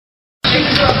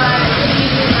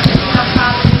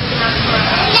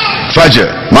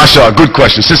Fajr. MashaAllah, good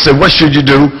question. Sister, what should you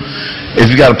do if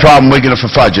you got a problem waking up for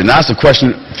Fajr? Now, that's a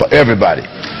question for everybody.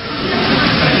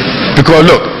 Because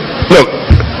look,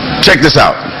 check this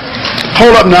out.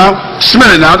 Hold up now, just a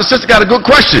minute now. The sister got a good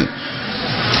question.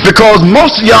 Because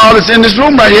most of y'all that's in this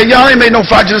room right here, y'all ain't made no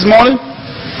Fajr this morning.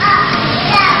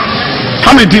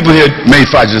 How many people here made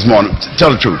Fajr this morning?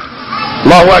 Tell the truth.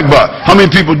 Allahu Akbar. How many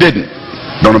people didn't?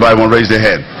 Don't nobody want to raise their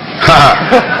hand.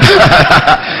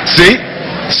 See?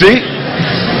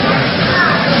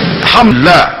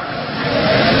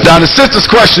 Alhamdulillah. Now the sister's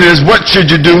question is, what should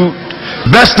you do?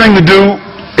 Best thing to do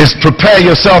is prepare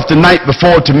yourself the night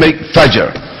before to make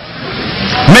Fajr.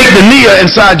 Make the niyyah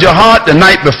inside your heart the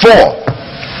night before.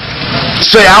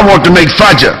 Say, I want to make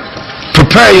Fajr.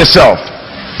 Prepare yourself.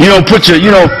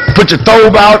 Put your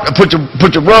thobe out, put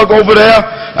your rug over there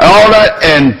and all that,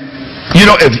 and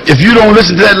if you don't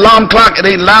listen to that alarm clock, it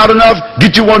ain't loud enough,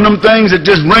 get you one of them things that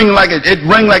just ring like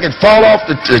it fall off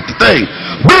the thing.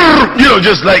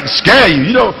 Just like scare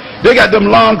you. They got them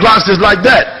alarm clocks just like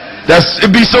that. It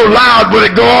be so loud when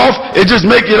it go off, it just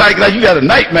make you like you got a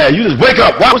nightmare. You just wake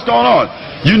up, what's going on?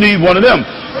 You need one of them.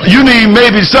 You need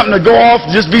maybe something to go off,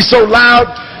 just be so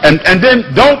loud, and then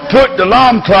don't put the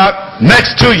alarm clock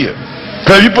next to you.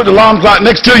 Because if you put the alarm clock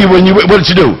next to you, what did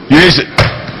you do? You hit it.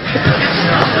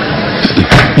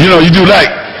 You do like.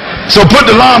 So put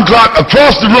the alarm clock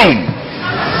across the room.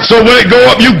 So when it go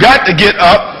up, you got to get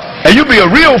up, and you be a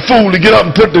real fool to get up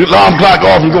and put the alarm clock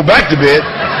off and go back to bed.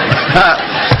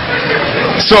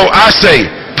 So I say,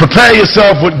 prepare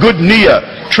yourself with good niyyah.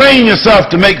 Train yourself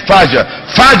to make Fajr.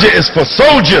 Fajr is for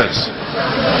soldiers.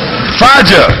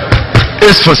 Fajr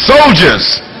is for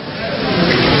soldiers.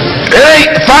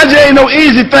 Fajr ain't no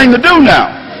easy thing to do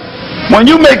now. When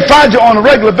you make Fajr on a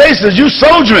regular basis, you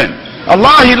soldiering.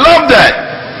 Allah, He loved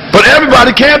that. But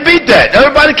everybody can't beat that.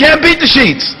 Everybody can't beat the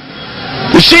sheets.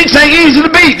 The sheets ain't easy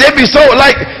to beat. They be so,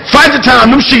 like, Fajr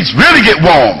time, them sheets really get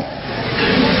warm.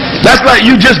 That's like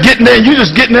you just getting there and you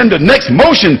just getting into the next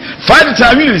motion. Fajr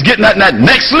time, you just getting that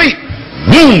next sleep.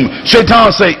 Boom.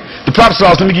 Shaitan say, the Prophet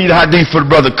sallallahu, let me give you the hadith for the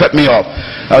brother, cut me off.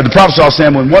 The Prophet sallallahu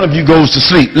saying, when one of you goes to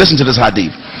sleep, listen to this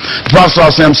hadith. The Prophet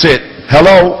sallallahu said,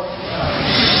 hello.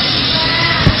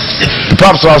 The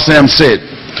Prophet sallallahu said,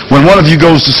 when one of you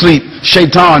goes to sleep,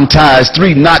 Shaitan ties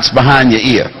 3 knots behind your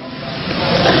ear.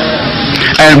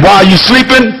 And while you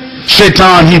sleeping,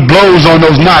 Shaitan, he blows on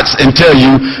those knots and tell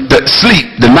you that sleep,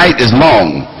 the night is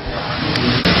long.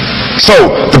 So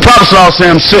the Prophet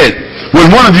ﷺ said,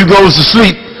 when one of you goes to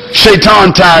sleep,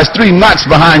 Shaitan ties 3 knots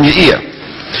behind your ear.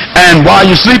 And while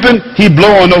you're sleeping, he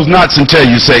blow on those knots and tell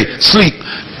you, say, sleep,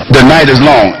 the night is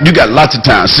long. You got lots of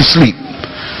time to sleep.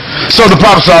 So the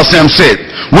Prophet ﷺ said,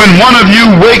 when one of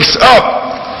you wakes up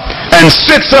and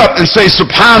sits up and say,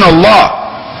 Subhanallah,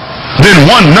 then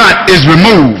 1 knot is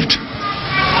removed.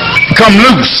 Come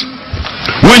loose.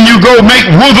 When you go make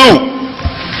wudu,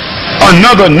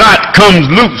 another knot comes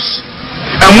loose.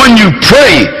 And when you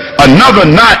pray, another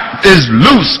knot is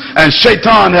loose, and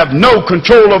Shaitan have no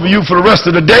control over you for the rest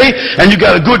of the day, and you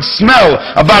got a good smell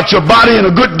about your body and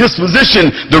a good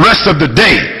disposition the rest of the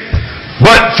day.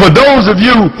 But for those of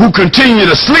you who continue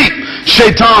to sleep,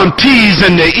 Shaitan pees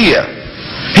in their ear.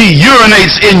 He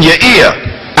urinates in your ear.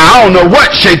 I don't know what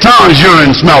Shaitan's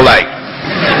urine smell like.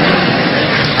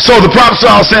 So the Prophet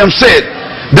ﷺ said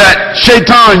that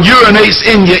Shaitan urinates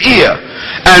in your ear,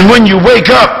 and when you wake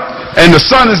up and the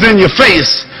sun is in your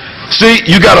face, see,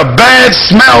 you got a bad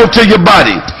smell to your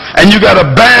body, and you got a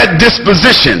bad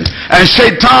disposition, and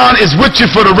Shaitan is with you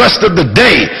for the rest of the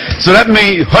day. So that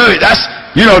means, hey, that's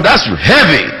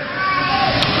heavy.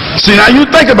 See, now you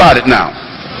think about it now.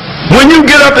 When you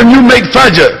get up and you make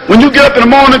Fajr, when you get up in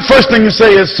the morning, first thing you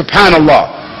say is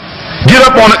Subhanallah. Get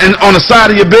up on the side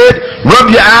of your bed,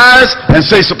 rub your eyes, and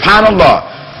say Subhanallah.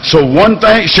 So one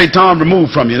thing, Shaitan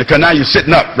removed from you, because now you're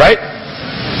sitting up, right?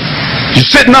 You're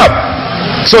sitting up.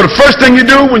 So the first thing you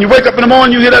do when you wake up in the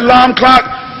morning, you hear that alarm clock,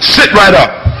 sit right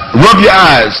up, rub your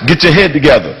eyes, get your head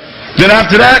together. Then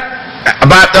after that,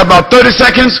 about 30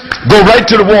 seconds, go right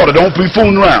to the water. Don't be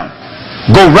fooling around.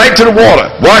 Go right to the water.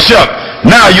 Wash up.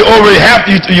 Now you're already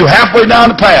you're halfway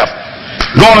down the path.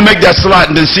 Go on and make that salat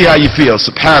and then see how you feel.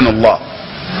 Subhanallah.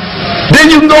 Then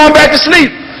you can go on back to sleep,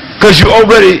 because you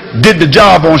already did the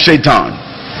job on Shaitan.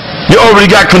 You already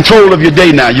got control of your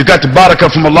day now. You got the barakah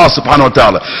from Allah subhanahu wa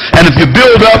ta'ala. And if you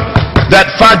build up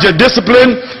that Fajr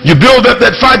discipline,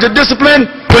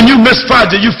 when you miss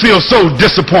Fajr, you feel so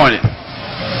disappointed.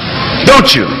 Don't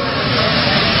you?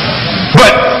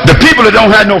 But the people that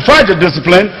don't have no Fajr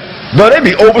discipline, they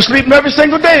be oversleeping every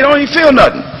single day. They don't even feel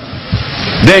nothing.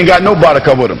 They ain't got no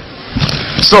barakah with them.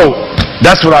 So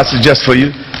that's what I suggest for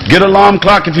you. Get an alarm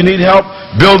clock if you need help.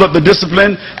 Build up the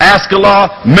discipline. Ask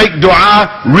Allah. Make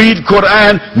dua. Read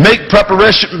Quran. Make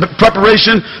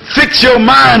preparation. Fix your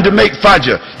mind to make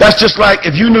Fajr. That's just like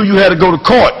if you knew you had to go to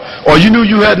court, or you knew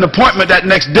you had an appointment that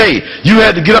next day. You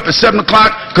had to get up at 7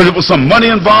 o'clock because there was some money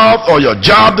involved or your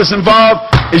job that's involved.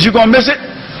 Is you going to miss it?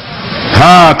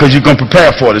 Because you're going to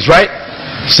prepare for this, right?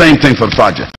 Same thing for the Fajr.